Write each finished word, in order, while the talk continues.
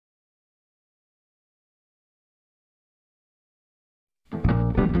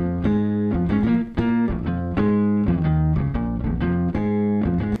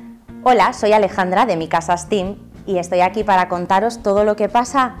Hola, soy Alejandra de mi Casa y estoy aquí para contaros todo lo que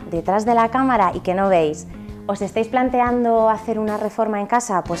pasa detrás de la cámara y que no veis. ¿Os estáis planteando hacer una reforma en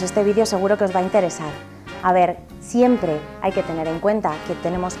casa? Pues este vídeo seguro que os va a interesar. A ver, siempre hay que tener en cuenta que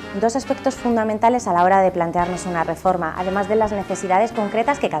tenemos dos aspectos fundamentales a la hora de plantearnos una reforma, además de las necesidades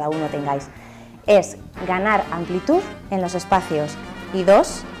concretas que cada uno tengáis. Es ganar amplitud en los espacios y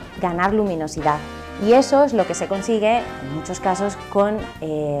dos, ganar luminosidad. Y eso es lo que se consigue en muchos casos con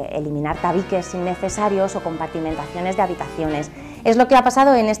eliminar tabiques innecesarios o compartimentaciones de habitaciones. Es lo que ha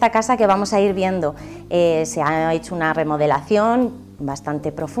pasado en esta casa que vamos a ir viendo. Se ha hecho una remodelación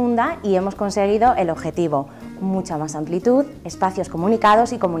bastante profunda y hemos conseguido el objetivo: mucha más amplitud, espacios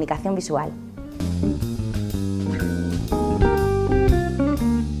comunicados y comunicación visual.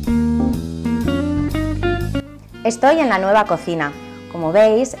 Estoy en la nueva cocina. Como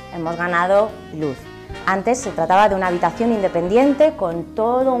veis, hemos ganado luz. Antes se trataba de una habitación independiente con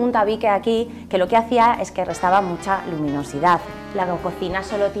todo un tabique aquí que lo que hacía es que restaba mucha luminosidad. La cocina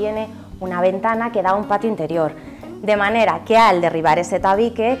solo tiene una ventana que da a un patio interior, de manera que al derribar ese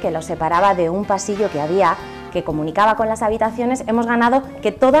tabique que lo separaba de un pasillo que había que comunicaba con las habitaciones, hemos ganado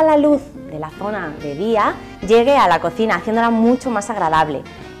que toda la luz de la zona de día llegue a la cocina, haciéndola mucho más agradable.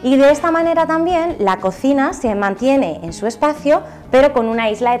 Y de esta manera también la cocina se mantiene en su espacio, pero con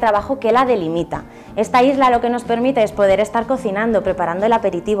una isla de trabajo que la delimita. Esta isla lo que nos permite es poder estar cocinando, preparando el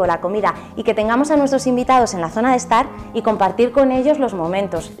aperitivo, la comida, y que tengamos a nuestros invitados en la zona de estar y compartir con ellos los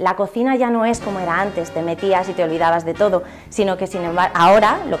momentos. La cocina ya no es como era antes, te metías y te olvidabas de todo, sino que sin embargo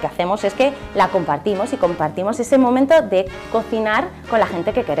ahora lo que hacemos es que la compartimos y compartimos ese momento de cocinar con la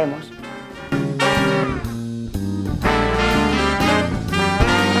gente que queremos.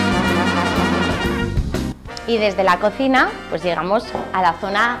 Y desde la cocina pues llegamos a la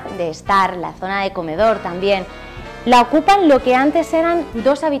zona de estar, la zona de comedor también. La ocupan lo que antes eran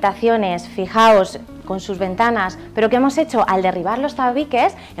dos habitaciones, fijaos, con sus ventanas, pero ¿qué hemos hecho? Al derribar los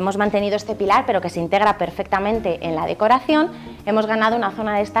tabiques, hemos mantenido este pilar, pero que se integra perfectamente en la decoración, hemos ganado una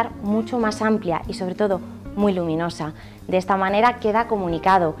zona de estar mucho más amplia y sobre todo muy luminosa. De esta manera queda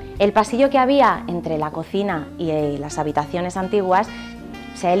comunicado. El pasillo que había entre la cocina y las habitaciones antiguas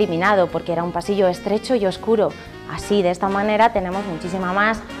se ha eliminado porque era un pasillo estrecho y oscuro. Así, de esta manera tenemos muchísima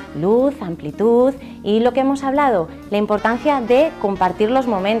más luz, amplitud y lo que hemos hablado, la importancia de compartir los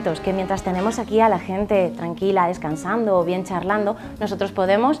momentos, que mientras tenemos aquí a la gente tranquila, descansando o bien charlando, nosotros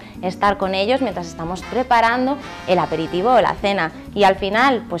podemos estar con ellos mientras estamos preparando el aperitivo o la cena. Y al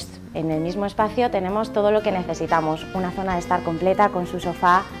final, pues en el mismo espacio tenemos todo lo que necesitamos, una zona de estar completa con su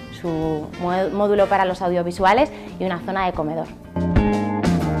sofá, su módulo para los audiovisuales y una zona de comedor.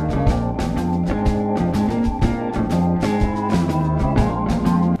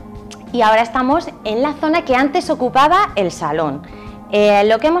 Y ahora estamos en la zona que antes ocupaba el salón.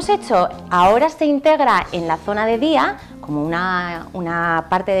 Lo que hemos hecho ahora se integra en la zona de día como una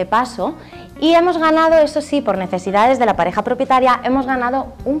parte de paso y hemos ganado, eso sí, por necesidades de la pareja propietaria, hemos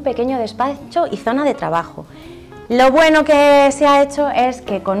ganado un pequeño despacho y zona de trabajo. Lo bueno que se ha hecho es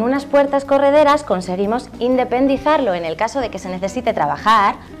que con unas puertas correderas conseguimos independizarlo en el caso de que se necesite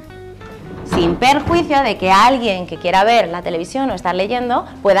trabajar, sin perjuicio de que alguien que quiera ver la televisión o estar leyendo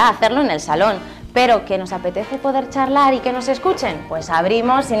pueda hacerlo en el salón, pero que nos apetece poder charlar y que nos escuchen, pues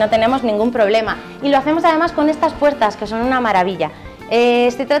abrimos y no tenemos ningún problema. Y lo hacemos además con estas puertas que son una maravilla.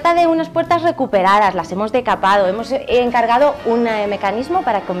 Se trata de unas puertas recuperadas, las hemos decapado, hemos encargado un mecanismo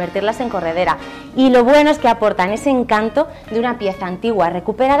para convertirlas en corredera y lo bueno es que aportan ese encanto de una pieza antigua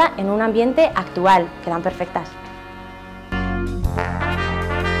recuperada en un ambiente actual, quedan perfectas.